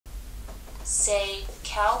Say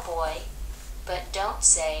cowboy, but don't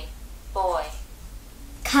say boy.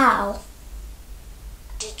 Cow.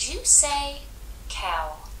 Did you say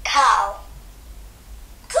cow? Cow.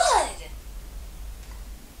 Good!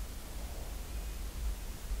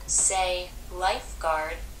 Say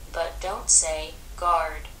lifeguard, but don't say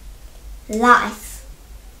guard. Life.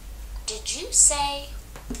 Did you say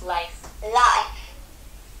life? Life.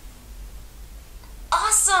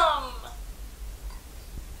 Awesome!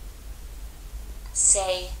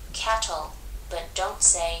 Say cattle, but don't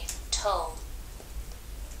say toe.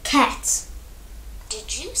 Cat.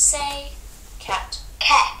 Did you say cat?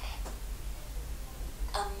 Cat.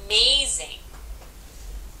 Amazing!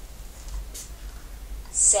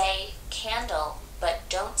 Say candle, but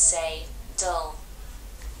don't say dull.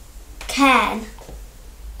 Can.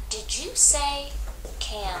 Did you say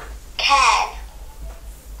can? Can.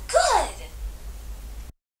 Good!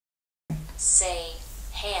 Say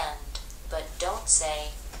hand, but don't say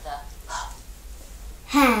the h.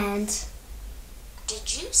 Hand.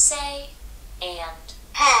 Did you say and?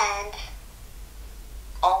 Hand.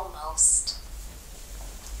 Almost.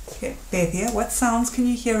 Okay, Bethia, what sounds can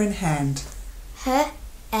you hear in hand? H,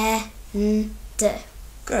 E, N, D.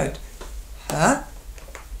 Good. H,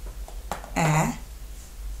 E,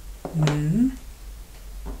 N,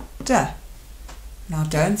 D. Now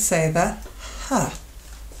don't say the H.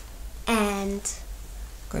 And.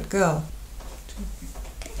 Good girl.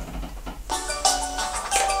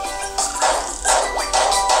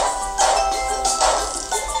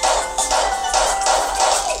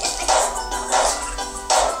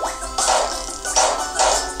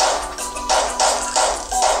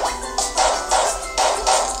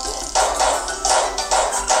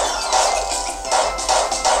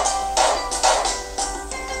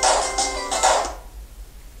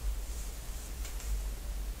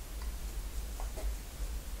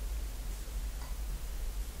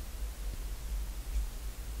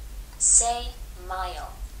 Say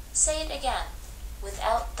mile. Say it again,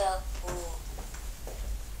 without the oo.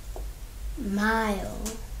 Mile.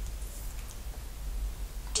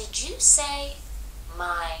 Did you say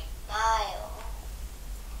my? Mile.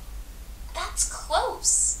 That's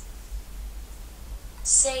close.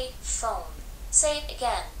 Say phone. Say it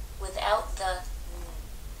again, without the n.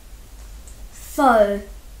 Foe.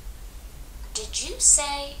 Did you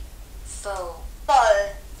say foe? Foe.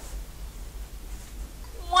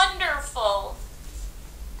 Wonderful!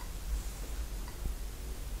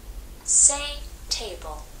 Say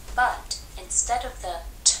table, but instead of the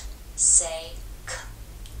t, say k.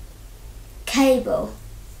 Cable.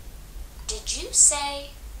 Did you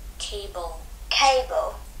say cable?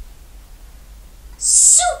 Cable.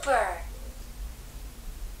 Super!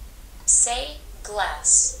 Say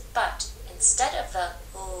glass, but instead of the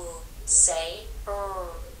oo, say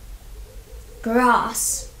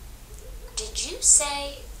Grass. Did you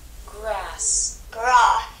say grass?